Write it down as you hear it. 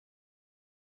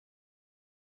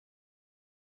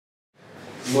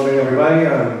Good morning, everybody.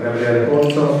 I'm Gabriele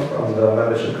Ponzo from the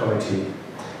Membership Committee.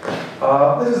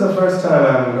 This is the first time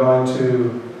I'm going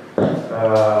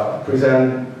to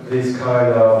present this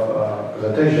kind of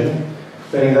presentation,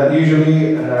 meaning that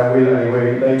usually, and I will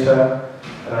anyway later,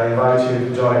 and I invite you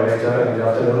to join later in the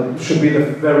afternoon, it should be the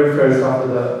very first after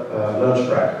the lunch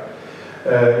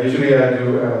break. Usually I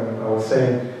do, I was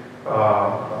saying,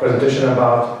 a presentation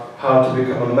about how to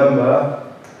become a member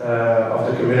of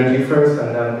the community first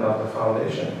and then of the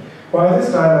foundation. Well,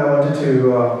 this time I wanted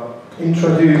to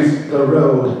introduce the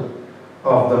role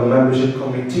of the membership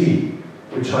committee,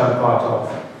 which I'm part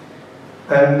of.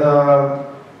 And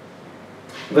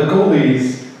the goal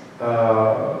is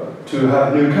to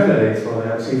have new candidates for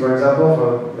the MC, for example,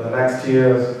 for the next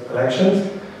year's elections,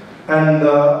 and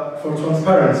for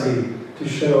transparency, to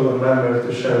show the members,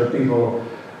 to show people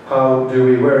how do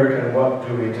we work and what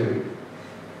do we do.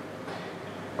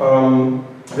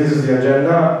 This is the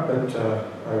agenda, but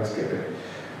I will skip it.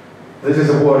 This is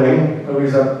a warning. There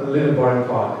is a little boring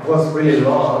part. It was really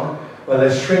long, but I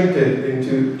shrinked it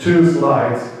into 2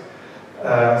 slides,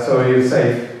 so you're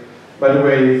safe. By the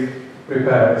way,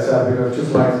 prepare yourself because 2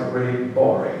 slides are really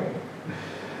boring.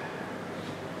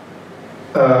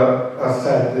 As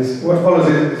said, what follows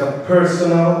is a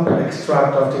personal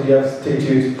extract of TDF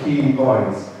statute key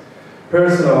points.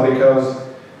 Personal because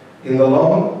in the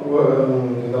long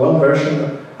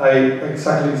version, I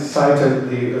exactly cited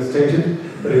the statute,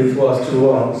 but it was too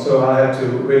long, so I had to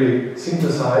really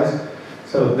synthesize.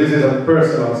 So this is a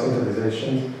personal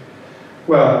synthesization.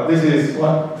 Well, this is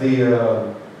what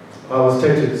our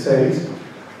statute says.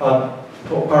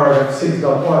 For paragraph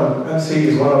 6.1, MC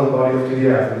is one of the body of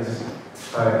TDF. This is,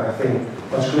 I think,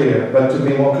 much clearer. But to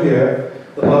be more clear,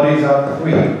 the bodies are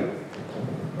 3.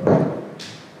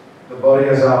 The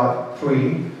bodies are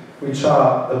 3. Which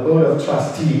are the Board of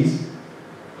Trustees,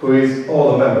 who is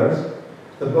all the members,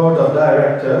 the Board of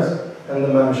Directors, and the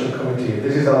Membership Committee.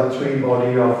 This is our 3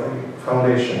 body of the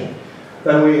foundation.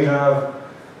 Then we have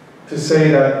to say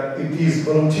that it is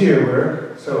volunteer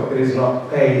work, so it is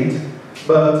not paid,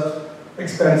 but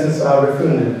expenses are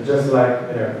refunded, just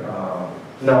like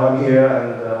now I'm here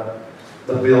and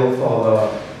the bill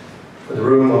for the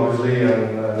room, obviously,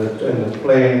 and the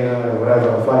plane,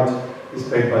 whatever flight is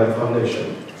paid by the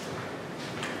foundation.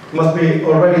 Must be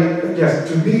already,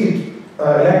 yes, to be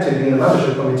elected in the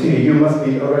membership committee, you must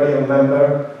be already a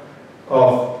member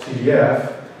of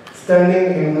TDF,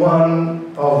 standing in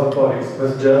one of the bodies,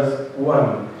 but just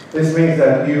one. This means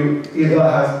that you either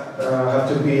have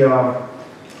to be a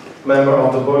member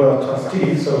of the board of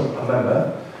trustees, so a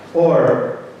member,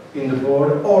 or in the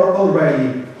board, or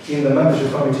already in the membership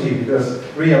committee, because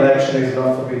re-election is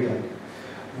not forbidden.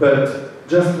 But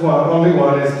just one, only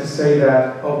one is to say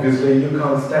that obviously you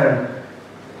can't stand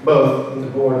both in the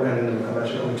board and in the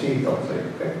membership committee, obviously.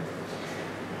 Okay?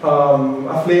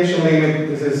 Affiliation limit,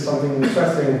 this is something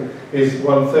interesting, is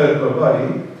 1/3 per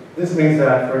body. This means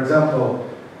that, for example,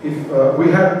 if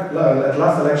we had, at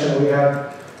last election we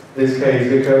had this case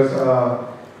because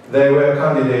there were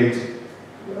candidates,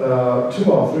 2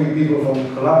 or 3 people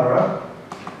from Calabria,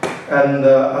 and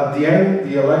at the end,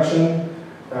 the election,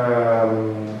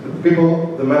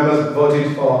 the members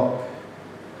voted for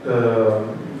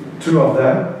 2 of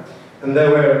them, and they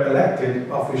were elected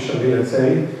officially, let's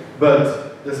say,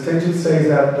 but the statute says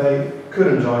that they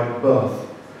couldn't join both.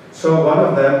 So one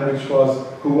of them,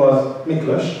 who was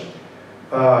Miklos,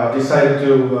 decided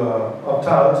to opt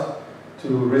out, to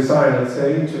resign, let's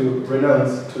say, to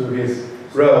renounce to his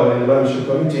role in the membership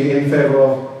committee in favor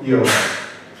of you,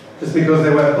 just because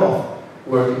they were both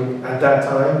working at that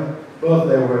time. Both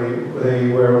they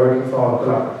were working for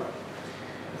Club.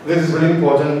 This is really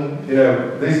important.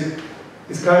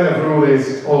 This kind of rule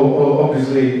is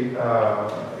obviously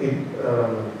it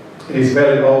is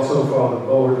valid also for the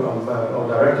board of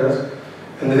directors,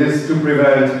 and it is to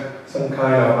prevent some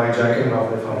kind of hijacking of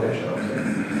the foundation. Okay.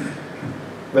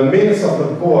 The minutes of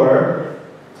the board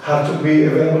have to be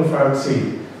available for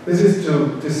MC. This is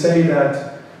to say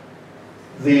that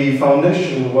the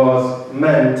foundation was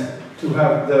meant to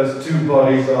have those 2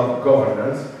 bodies of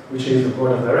governance, which is the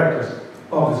board of directors,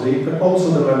 obviously, but also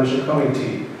the membership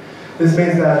committee. This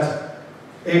means that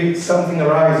if something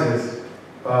arises,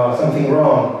 something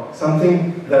wrong,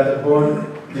 something that the board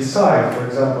decides, for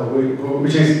example,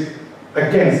 which is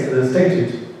against the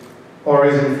statute, or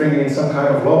is infringing some kind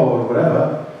of law or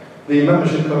whatever, the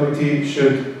membership committee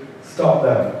should stop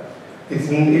them. It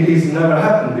has never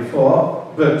happened before,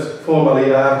 but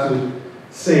formally I have to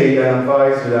say and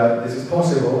advise you that this is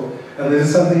possible, and this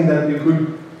is something that you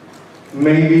could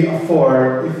maybe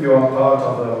afford if you are part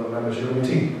of the membership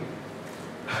committee.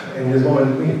 In this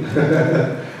moment, me.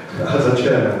 as a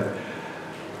chairman.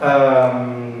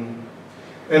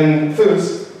 And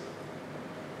first,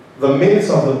 the minutes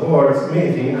of the board's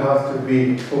meeting have to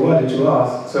be forwarded to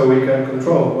us so we can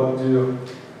control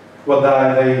what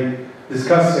are they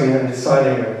discussing and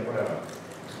deciding and whatever.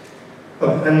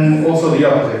 And also the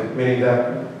opposite, meaning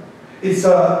that it's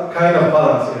a kind of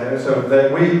balance, you know, so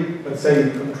that we, let's say,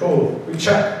 control, we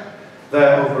check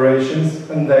their operations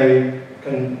and they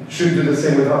should do the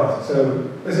same with us. So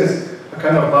this is a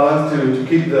kind of balance to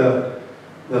keep the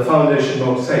foundation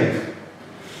more safe.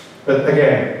 But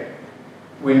again,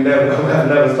 we have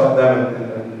never stopped them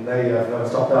and they have never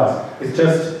stopped us. It's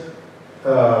just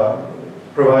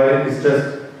provided, it's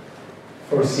just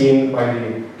foreseen by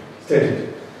the statute.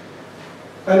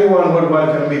 Anyone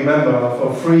worldwide can be a member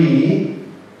for free.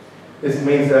 This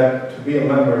means that to be a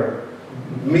member,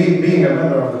 being a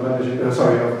member of the membership, of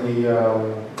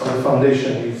the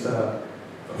foundation is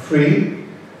free.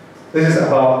 This is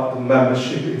about the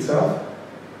membership itself.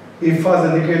 If as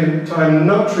indicated time,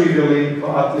 not trivially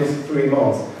for at least 3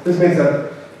 months. This means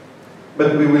that,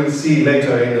 but we will see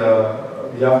later in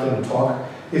the afternoon talk,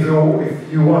 if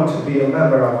you want to be a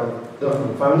member of the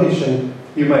document foundation,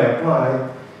 you may apply.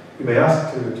 You may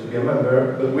ask to be a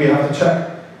member, but we have to check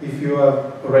if you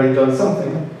have already done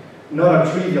something, not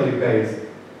a trivially based,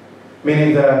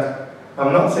 meaning that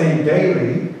I'm not saying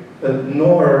daily, but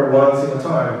nor once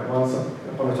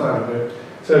upon a time.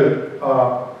 So,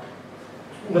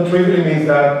 not trivially means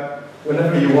that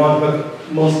whenever you want,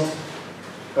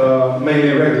 but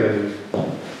mainly regularly.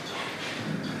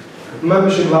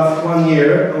 Membership lasts 1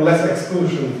 year unless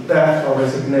exclusion, death, or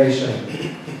resignation.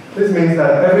 This means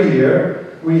that every year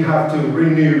we have to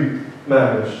renew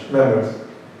members.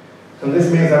 And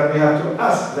this means that we have to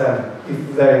ask them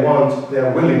if they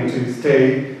are willing to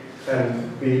stay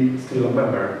and be still a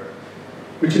member,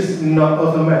 which is not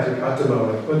automatic at the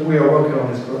moment, but we are working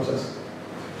on this process.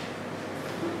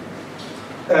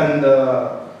 And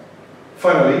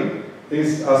finally,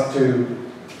 this as to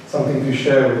something to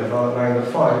share with another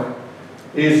 9.5,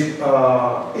 is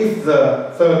if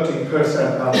the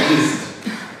 30% at least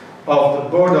of the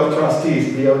Board of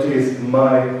Trustees, BOT is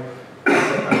my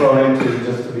acronym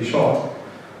just to be short,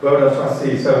 Board of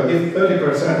Trustees, so if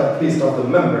 30% at least of the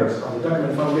members of the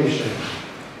Document Foundation,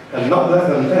 and not less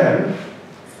than 10,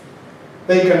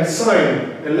 they can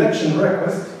sign election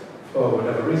requests, for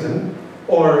whatever reason,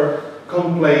 or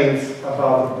complaints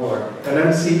about the board. An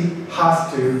MC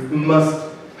must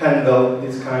handle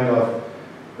this kind of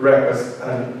request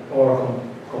or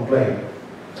complaint.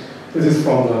 This is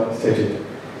from the statute.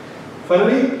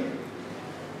 Finally,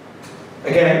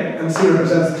 again, MC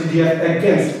represents TDF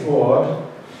against board,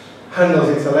 handles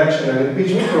its election and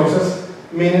impeachment process,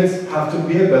 minutes have to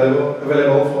be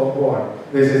available for board.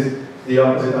 This is the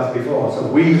opposite as before. So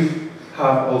we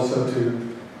have also to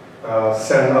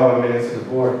send our minutes to the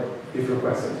board if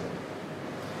requested.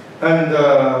 And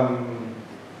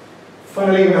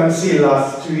finally, MC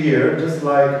lasts 2 years, just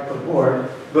like the board,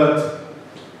 but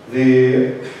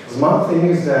the smart thing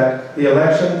is that the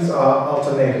elections are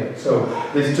alternated. So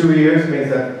these 2 years means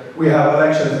that we have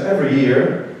elections every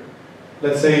year.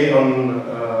 Let's say on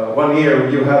 1 year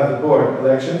you have the board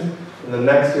elections, and the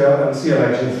next year MC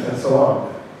elections, and so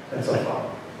on, and so far.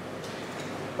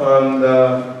 And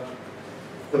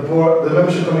the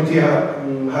membership committee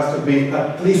has to be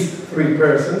at least 3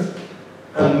 persons,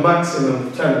 and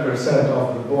maximum 10%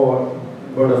 of the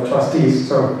board of trustees,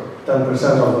 so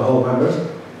 10% of the whole members.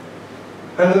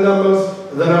 And the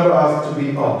number has to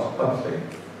be odd, obviously.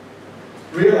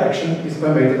 Re-election is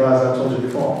permitted, as I told you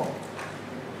before.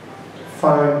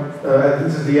 Fine,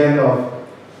 this is the end of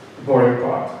the boring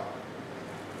part.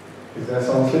 Is there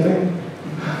someone sleeping?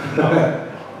 No.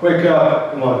 Wake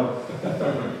up, come on.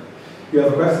 You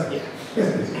have a question? Yeah.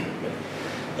 Yes, please.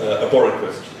 A boring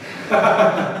question.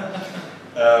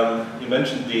 You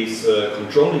mentioned these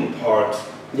controlling part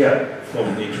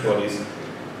from each bodies.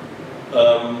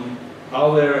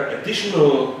 Are there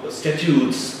additional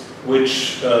statutes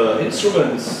which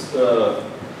instruments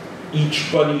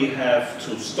each body have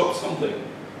to stop something?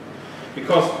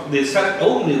 Because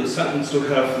only the sentence to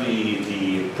have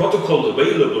the protocol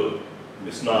available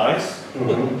is nice,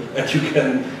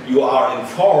 and you are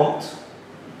informed.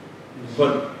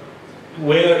 But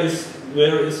where is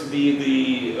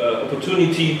the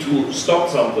opportunity to stop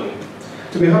something?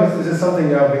 To be honest, this is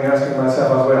something I've been asking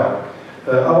myself as well.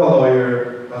 Our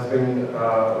lawyer has been,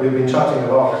 we've been chatting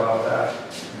a lot about that,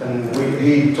 and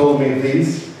he told me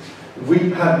this.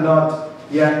 We had not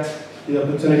yet the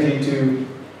opportunity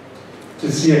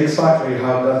to see exactly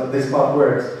how this part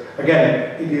works.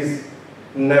 Again, it is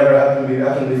never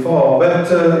happened before. But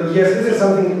yes, this is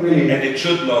something really... And it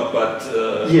should not, but...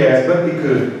 yes, but it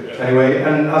could, yeah. Anyway.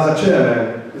 And as a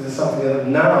chairman, this is something that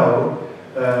now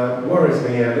worries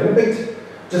me a little bit.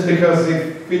 Just because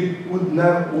if it would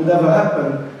ever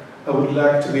happen, I would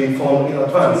like to be informed in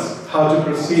advance how to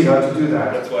proceed, how to do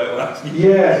that. That's why I'm asking.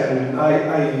 Yes,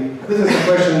 and this is a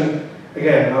question,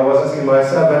 again, I was asking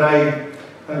myself, and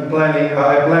I'm going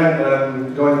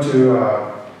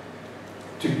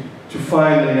to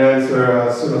find an answer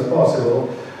as soon as possible.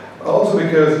 Also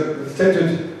because the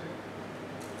statute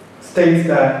states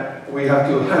that we have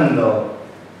to handle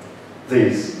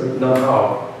this, but not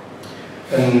how.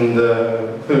 And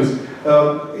whose.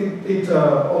 It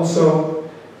also,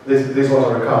 this was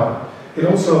a recap. It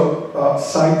also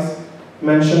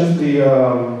mentions the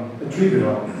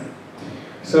tribunal,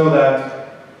 so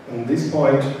that in this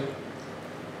point,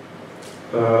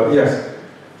 yes,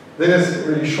 this is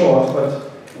really short,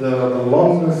 but the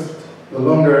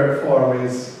longer form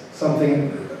is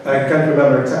something I can't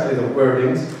remember exactly the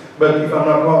wordings, but if I'm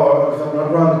not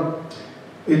wrong,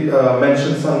 it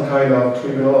mentions some kind of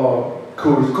tribunal or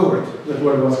court. The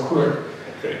word was court.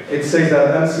 Okay. It says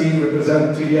that MC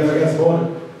represents TDF against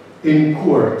board in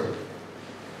court.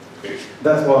 Okay.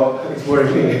 That's what is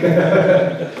worrying me.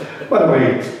 By the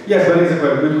way, yes, but it's a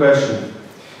good question.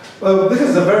 Well, this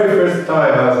is the very first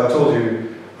time, as I told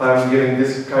you, I'm giving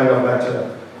this kind of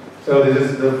lecture. So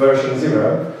this is the version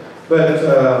 0. But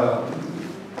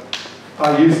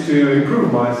I used to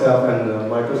improve myself and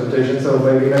my presentation, so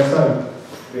maybe next time,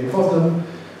 reinforce them.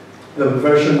 The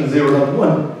version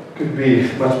 0.1 could be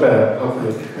much better,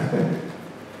 hopefully.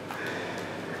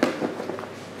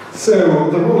 So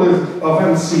the rule of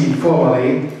MC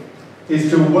formally is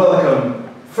to welcome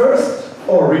first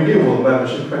or renewal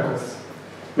membership requests,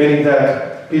 meaning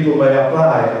that people may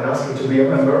apply and ask to be a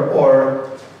member, or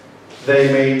they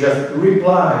may just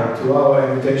reply to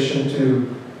our invitation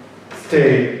to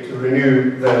stay, to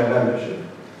renew their membership.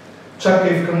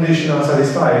 Check if conditions are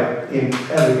satisfied in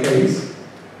every case,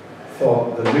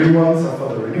 for the new ones or for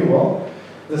the renewal.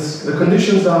 The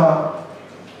conditions are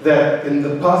that in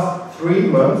the past 3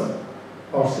 months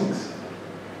or 6,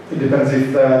 it depends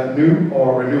if they're new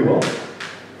or renewal,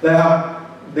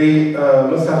 they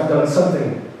must have done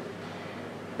something.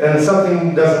 And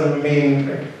something doesn't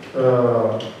mean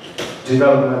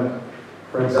development,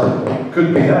 for example. It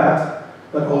could be that,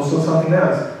 but also something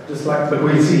else, just like, but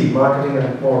we'll see, marketing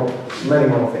and many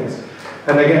more things.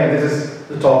 And again, this is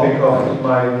the topic of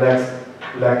my next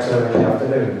lecture in the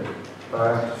afternoon.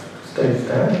 Stage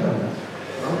 10.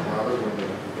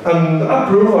 And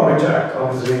approve or reject,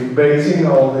 obviously, basing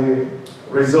on the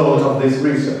result of this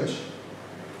research.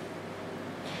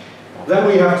 Then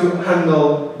we have to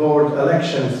handle board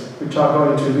elections, which are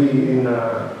going to be in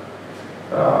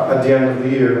at the end of the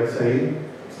year, let's say,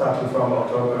 starting from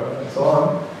October and so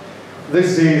on.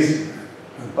 This is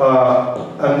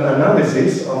an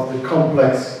analysis of the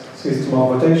complex system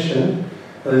of votation.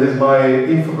 This is my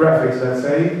infographics, let's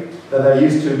say, that I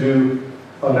used to do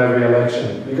on every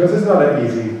election, because it's not that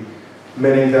easy,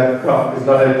 meaning that, well, it's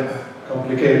not that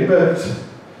complicated, but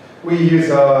we use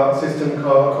a system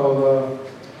called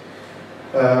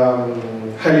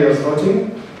Helios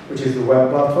Voting, which is the web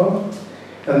platform,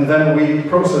 and then we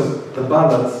process the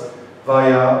ballots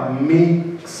via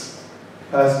Mix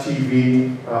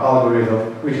STV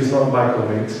algorithm, which is not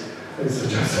micromix, it's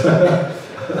just a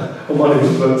money,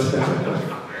 but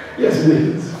yes, it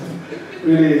is.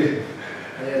 Really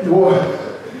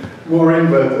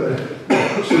boring, but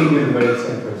shouldn't be the very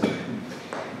same person.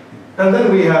 And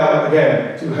then we have,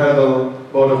 again, to handle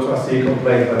Board of Trustee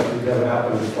complaint that never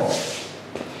happened before.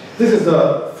 This is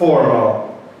the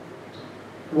formal,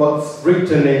 what's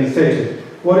written in the statute.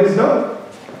 What is not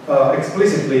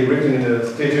explicitly written in the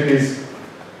statute is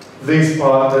this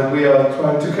part that we are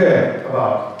trying to care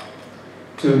about,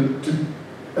 to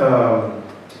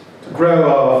grow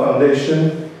our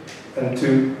foundation and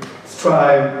to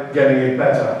strive getting it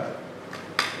better.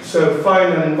 So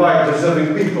find and invite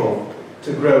deserving people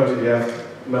to grow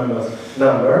TDF members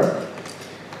number.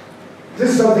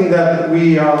 This is something that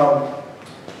we are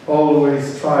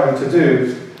always trying to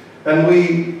do, and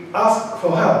we ask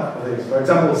for help for this. For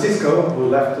example, Cisco, who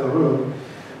left the room,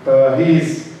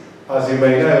 he's, as you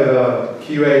may know, the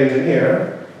QA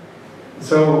engineer,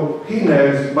 so he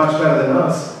knows much better than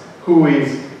us who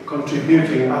is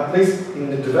contributing, at least in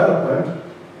the development,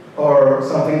 or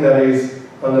something that is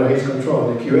under his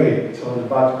control, the QA, so the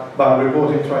bug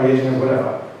reporting, triaging, and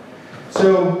whatever.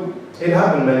 So it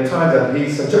happened many times that he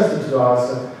suggested to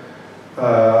us,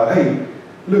 hey,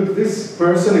 look, this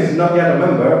person is not yet a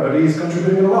member, but he's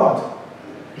contributing a lot.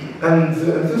 And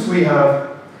thus we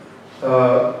have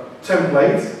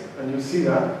templates, and you see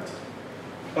that,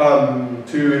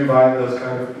 to invite those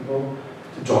kind of people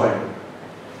to join.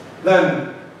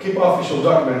 Then keep official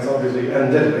documents, obviously,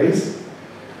 and database.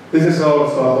 This is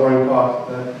also a boring part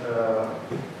that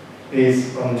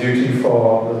is on duty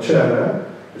for the chairman,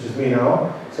 which is me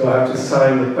now. So I have to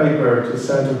sign the paper to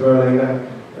send to Berlin, and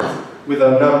with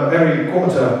a number, every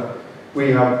quarter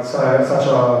we have such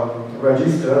a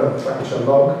register, such a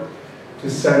log, to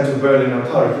send to Berlin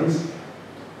authorities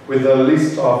with a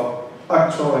list of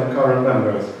actual and current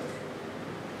members.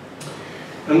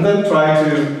 And then try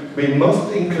to be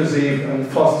most inclusive and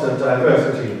foster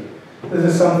diversity. This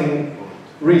is something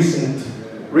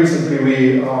recently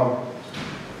we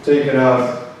taken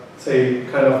out, say,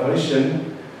 kind of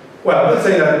mission. Well, let's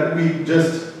say that we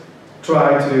just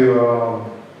try to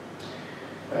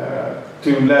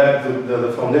let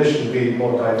the foundation be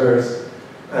more diverse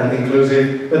and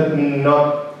inclusive, but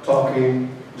not talking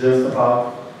just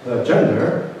about the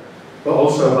gender, but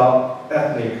also about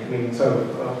ethnic, means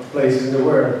places in the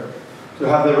world, to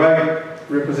have the right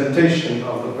representation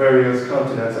of the various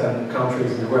continents and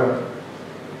countries in the world.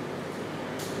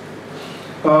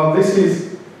 This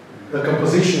is the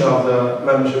composition of the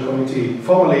membership committee.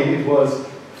 Formerly it was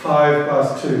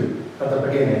 5+2 at the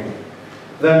beginning.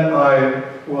 Then I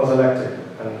was elected,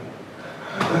 and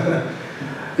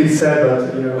it's sad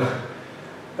that, you know,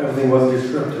 everything was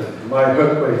disrupted. My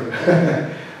earthquake.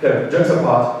 Yeah, jokes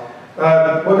apart.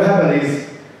 What happened is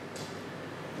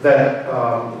that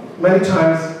many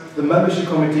times the membership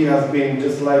committee has been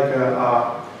just like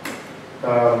a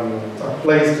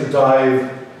place to dive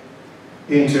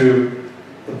into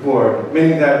the board,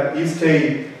 meaning that you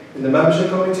stay in the membership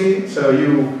committee, so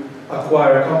you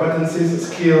acquire competencies,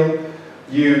 skill,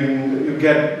 you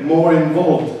get more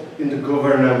involved in the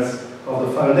governance of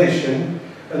the foundation,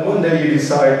 and one day you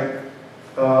decide,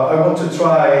 I want to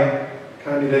try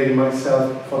candidating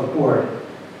myself for the board.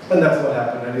 And that's what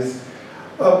happened. And it's,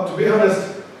 to be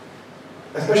honest,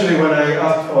 especially when I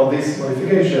asked for this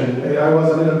modification, I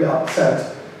was a little bit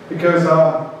upset, because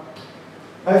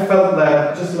I felt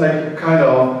that just like a kind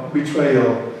of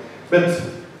betrayal. But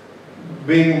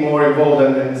being more involved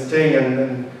and staying,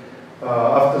 and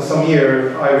after some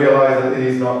years, I realized that it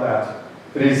is not that.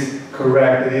 It is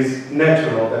correct, it is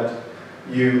natural that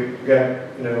you get,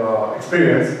 you know,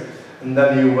 experience, and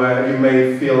then you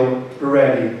may feel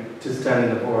ready to stand in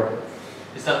the board.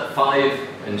 Is that 5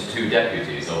 and 2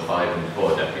 deputies, or 5 and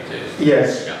 4 deputies?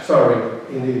 Yes, yeah. Sorry,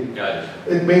 indeed. Got it.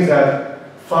 It means that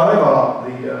 5 are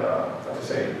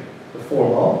the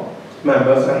formal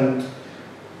members, and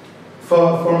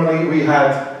formerly we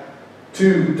had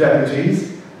 2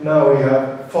 deputies, now we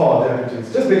have 4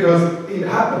 deputies, just because it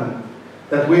happened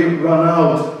that we run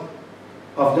out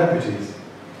of deputies.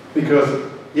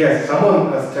 Because, yes,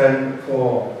 someone has stand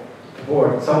for the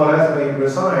board, someone has to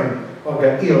resign or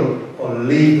get ill or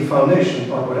leave the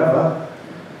foundation or whatever.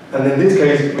 And in this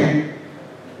case,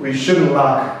 we shouldn't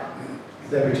lack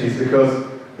deputies, because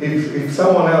if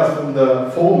someone else from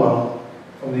the formal,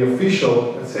 from the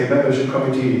official, let's say, membership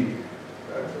committee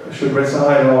should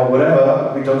resign or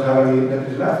whatever, we don't have any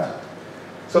deputies left.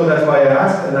 So that's why I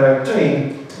asked, and I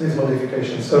obtained this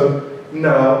modification. So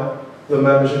now the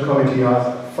membership committee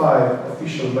has 5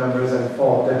 official members and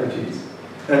 4 deputies.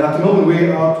 And at the moment we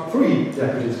are 3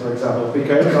 deputies, for example,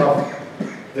 because of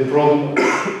the problem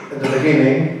at the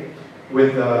beginning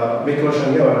with Miklos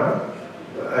and Joanna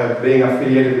being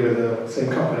affiliated with the same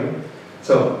company.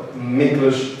 So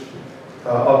Miklos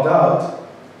opted out,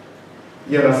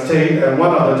 Joanna stayed, and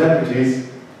one of the deputies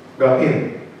got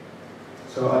in.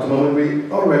 So at the moment we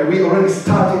already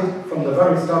started from the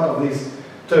very start of this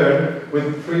term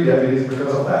with 3 deputies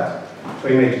because of that. So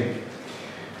imagine.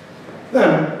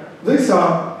 Then these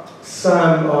are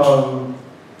some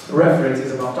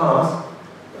references about us.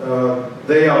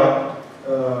 They are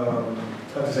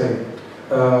how to say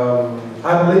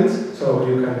hyperlinks, so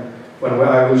you can, when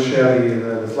I will share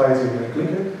the slides, you can click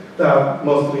it. They are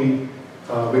mostly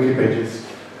wiki pages.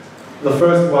 The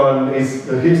first one is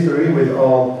the history with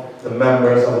all the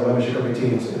members of the membership committee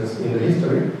in the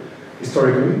history,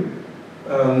 historically.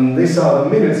 These are the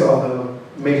minutes of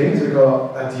the meetings,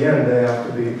 because at the end they have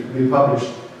to be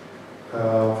published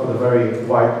for the very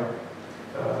wide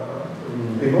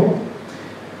people.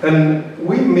 And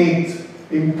we meet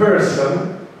in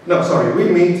person, we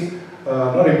meet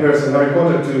not in person, every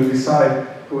quarter to decide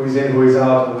who is in, who is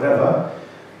out, or whatever.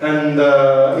 And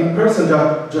in person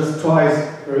just twice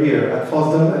per year, at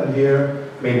Fosden and here,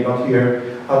 not here,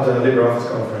 at the LibreOffice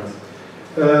Conference.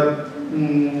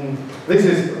 This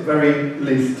is very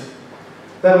list.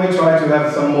 Then we try to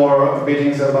have some more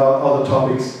meetings about other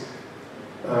topics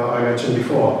I mentioned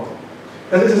before.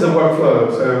 And this is the workflow,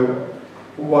 so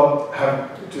what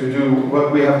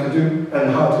we have to do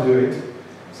and how to do it.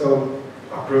 So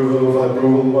approval for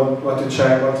approval, what to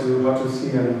check, how to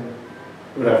see, and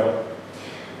whatever.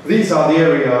 These are the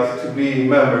areas to be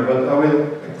remembered, but I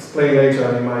will explain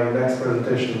later in my next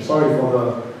presentation. Sorry for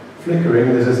the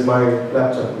flickering. This is my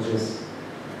laptop, which is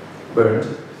burnt,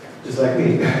 just like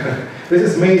me. This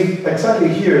is me exactly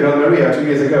here in Almeria 2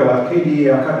 years ago at KDE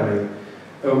Academy.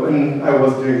 When I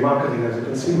was doing marketing, as you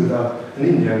can see, with an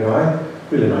Indian guy,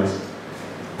 really nice.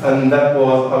 And that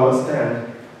was our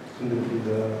stand in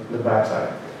the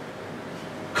backside,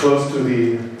 close to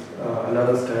the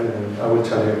another stand, and I will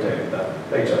tell you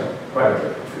that later, privately,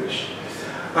 if you wish.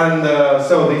 And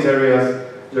so these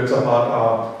areas, jokes apart,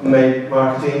 are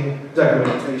marketing,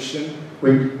 documentation,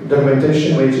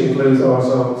 which includes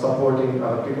also supporting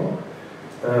other people,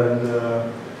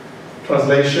 and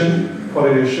translation,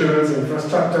 quality assurance,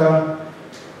 infrastructure,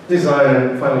 design,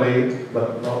 and finally,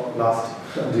 but not last,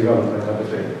 development of the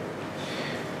thing.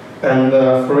 And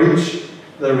for each,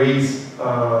 there is,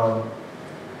 I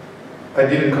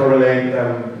didn't correlate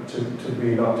them to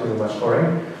be not too much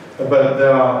boring, but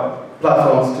there are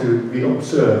platforms to be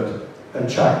observed and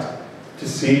checked to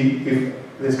see if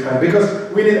this kind, because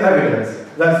we need evidence.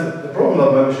 That's the problem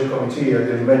of membership committee, I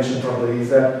didn't mention probably, is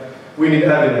that we need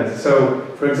evidence. So,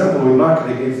 for example, with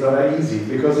marketing, it's not that easy,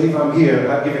 because if I'm here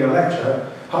giving a lecture,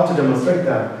 how to demonstrate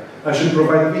that? I should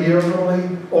provide a video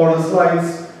probably, or the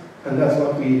slides, and that's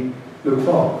what we look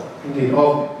for. Indeed,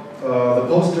 of the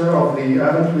poster of the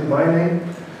event with my name,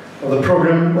 or the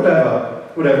program,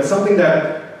 whatever. Something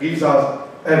that gives us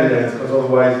evidence, because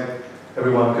otherwise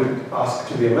everyone could ask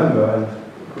to be a member, and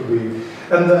could be.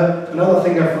 And another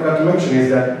thing I forgot to mention is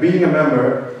that being a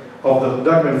member of the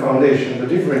Document Foundation, the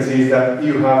difference is that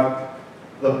you have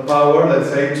the power, let's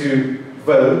say, to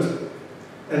vote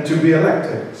and to be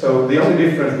elected. So the only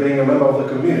difference being a member of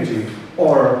the community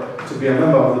or to be a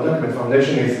member of the Document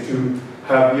Foundation is to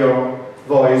have your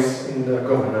voice in the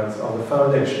governance of the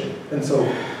foundation, and so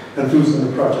enthuse in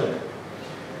the project.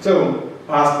 So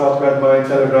ask what got my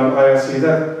Telegram, IRC,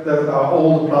 that are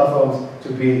all the platforms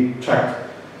to be checked.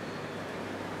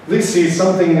 This is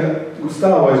something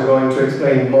Gustavo is going to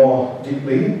explain more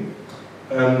deeply,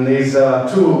 and is a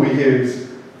tool we use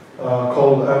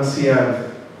called MCM,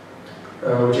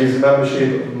 which is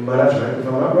Membership Management, if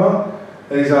I'm not wrong.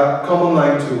 It is a command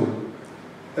line tool,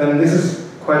 and this is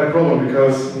quite a problem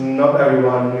because not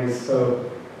everyone is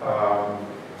so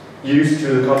used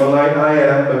to the command line. I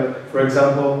am, but for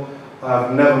example,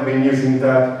 I've never been using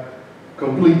that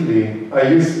completely. I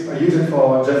use it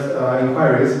for just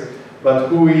inquiries, but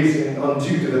who is on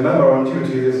duty, the member on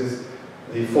duty, this is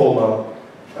the formal,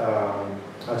 how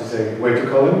to say, way to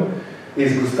call him,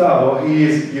 is Gustavo. He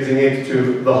is using it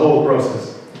to the whole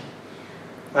process.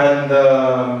 And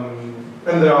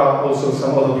there are also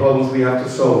some other problems we have to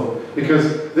solve,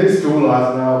 because this tool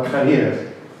has now 10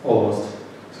 years, almost.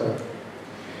 So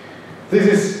this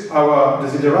is our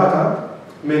desiderata,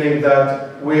 meaning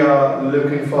that we are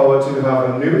looking forward to have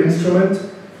a new instrument,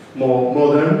 more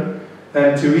modern,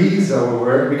 and to ease our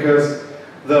work, because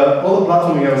all the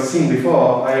platforms we have seen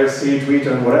before, IRC,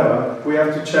 Twitter, and whatever, we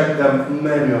have to check them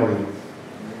manually,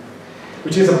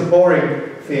 which is a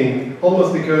boring thing,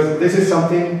 almost because this is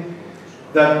something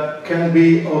that can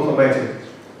be automated.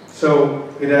 So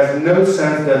it has no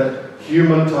sense that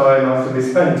human time has to be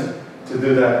spent to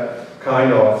do that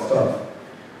kind of stuff.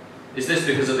 Is this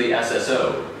because of the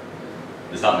SSO?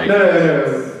 Does that make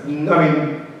sense? No. I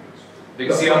mean,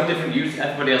 because you have different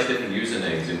everybody has different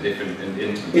usernames in different.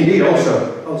 Indeed,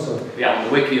 also. Yeah, on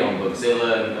the wiki on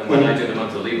Bugzilla, and when I do them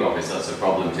onto LibreOffice, that's a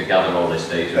problem to gather all this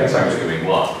data Exactly. and who's doing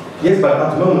what. Yes, but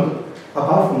at the moment,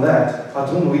 apart from that, at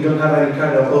the moment we don't have any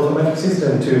kind of automatic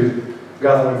system to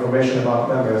gather information about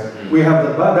members. We have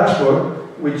the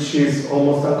dashboard, which is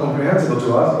almost incomprehensible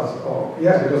to us.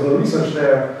 Yes, because the research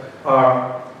there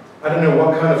are, I don't know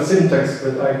what kind of syntax,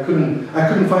 but I couldn't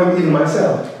find even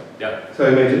myself. Yeah. So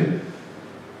imagine.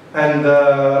 And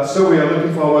so we are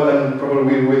looking forward, and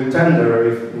probably we will tender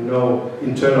if no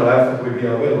internal effort will be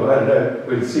available. I don't know,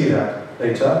 we'll see that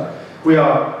later. We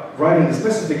are writing the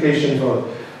specification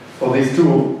for this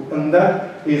tool, and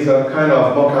that is a kind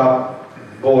of mock-up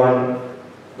born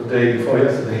the day before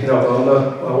yesterday. No,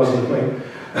 I wasn't playing.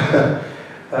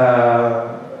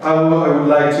 I would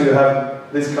like to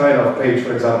have this kind of page,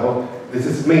 for example. This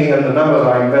is me, and the numbers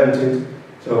are invented,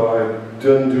 so I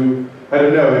don't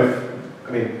know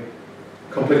if,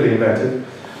 completely invented.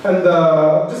 And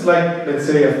just like, let's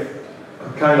say,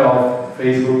 a kind of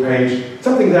Facebook page,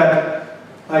 something that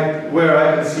where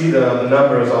I can see the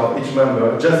numbers of each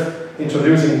member, just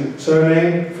introducing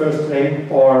surname, first name,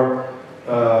 or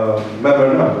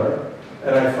member number,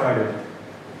 and I find it.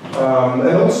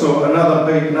 And also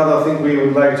another thing we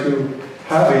would like to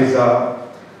have is a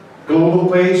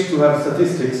global page to have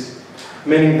statistics,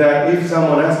 meaning that if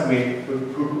someone asked me who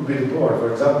could be the board,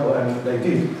 for example, and they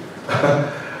did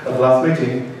at the last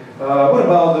meeting, what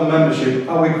about the membership?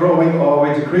 Are we growing or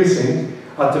are we decreasing?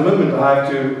 At the moment, I have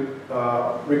to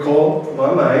recall from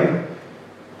my mind,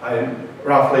 I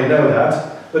roughly know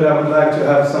that, but I would like to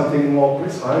have something more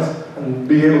precise and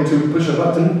be able to push a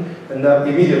button and that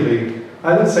immediately,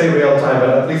 I don't say real time, but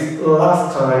at least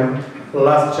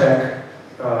last check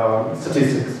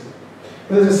statistics.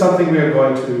 This is something we are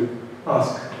going to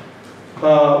ask.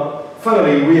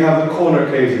 Finally, we have the corner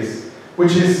cases,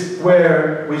 which is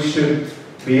where we should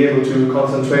be able to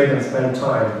concentrate and spend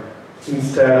time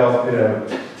instead of,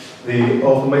 the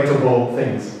automatable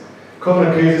things.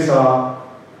 Corner cases are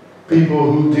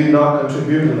people who did not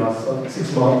contribute in the last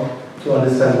 6 months to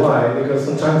understand why, because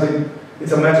sometimes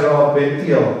it's a matter of being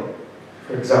ill,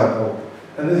 for example.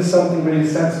 And this is something really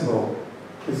sensible.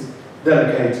 It's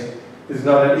delicate. It's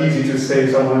not that easy to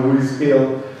say someone who is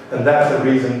ill, and that's the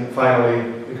reason,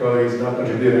 finally, because he's not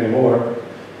contributing anymore,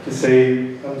 to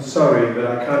say, I'm sorry, but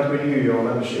I can't renew your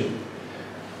membership.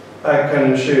 I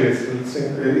can show you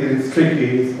it's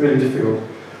tricky, it's really difficult.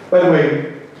 By the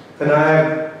way, and I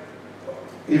have,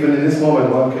 even in this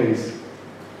moment, one case,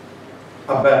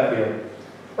 a bad deal.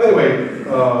 By the way,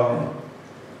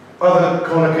 other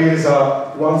corner cases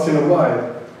are once in a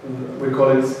while. We call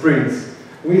it sprints.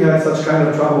 We had such kind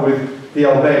of trouble with the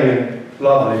Albanian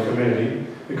lovely community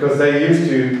because they used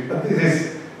to,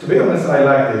 to be honest, I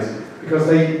like this, because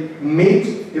they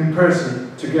meet in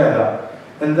person together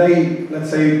and they, let's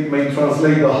say, may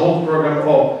translate the whole program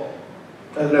of,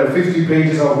 I don't know, 50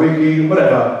 pages of wiki,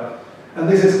 whatever. And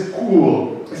this is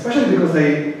cool, especially because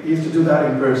they used to do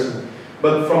that in person.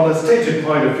 But from the staged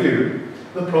point of view,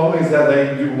 the problem is that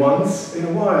they do once in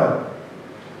a while.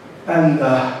 And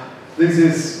this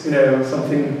is,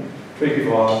 something tricky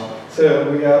for us.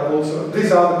 So we are also,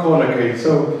 these are the corner cases.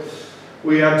 So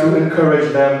we have to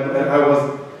encourage them. And I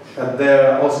was at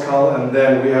their Oscar, and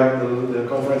then we have the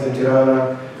conference in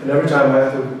Tirana. And every time I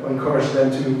have to encourage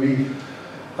them to be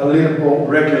a little more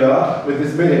regular with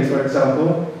these meetings, for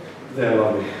example. They're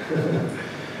lovely.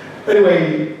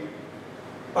 Anyway,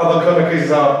 other corner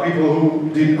cases are people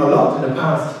who did a lot in the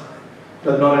past,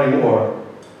 but not anymore.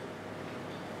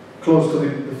 Close to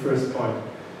the first point.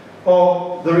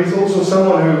 Or there is also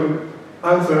someone who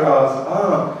answers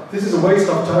us, this is a waste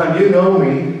of time, you know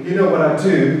me, you know what I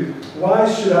do, why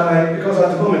should I, because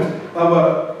at the moment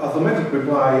our automatic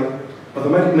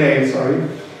mail,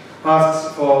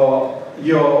 asks for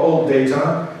your old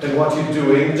data and what you're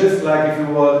doing, just like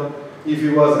if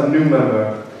you was a new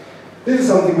member. This is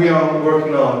something we are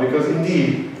working on, because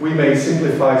indeed we may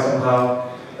simplify somehow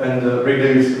and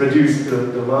reduce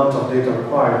the amount of data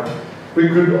required. We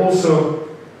could also,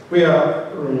 we are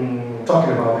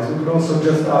talking about this, we could also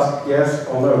just ask yes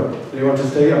or no. Do you want to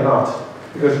stay or not?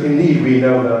 Because indeed we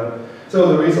know that.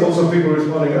 So there is also people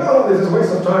responding, oh, this is a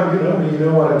waste of time, you know me, you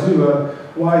know what I do.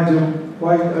 Why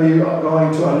are you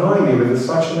going to annoy me with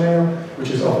such mail, which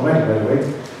is automatic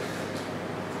anyway.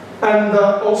 And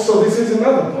also, this is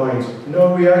another point,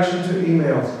 no reaction to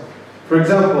emails. For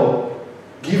example,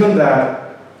 given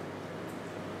that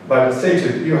by the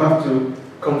statute you have to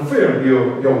confirm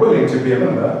you're willing to be a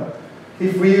member,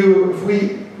 if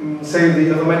we say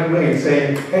the automatic mail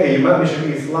saying, hey, your membership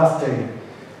is lasting,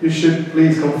 you should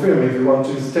please confirm if you want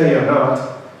to stay or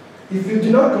not. If you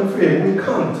do not confirm, we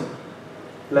can't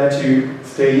let you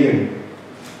stay in.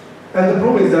 And the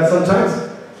problem is that sometimes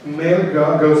mail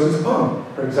goes to spam,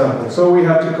 for example. So we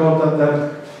have to contact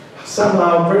them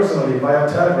somehow personally via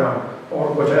Telegram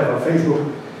or whatever,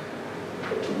 Facebook.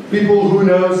 People who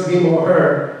knows him or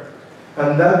her.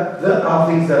 And that are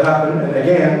things that happen. And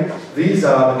again, these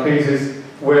are the cases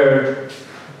where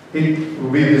it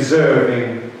will be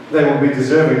deserving, they will be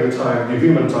deserving the time, the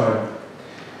human time.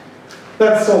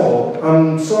 That's all.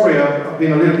 I'm sorry, I've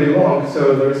been a little bit long,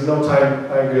 so there is no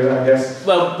time, I guess.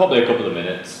 Well, probably a couple of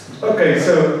minutes. Okay,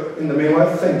 so in the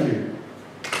meanwhile, thank you.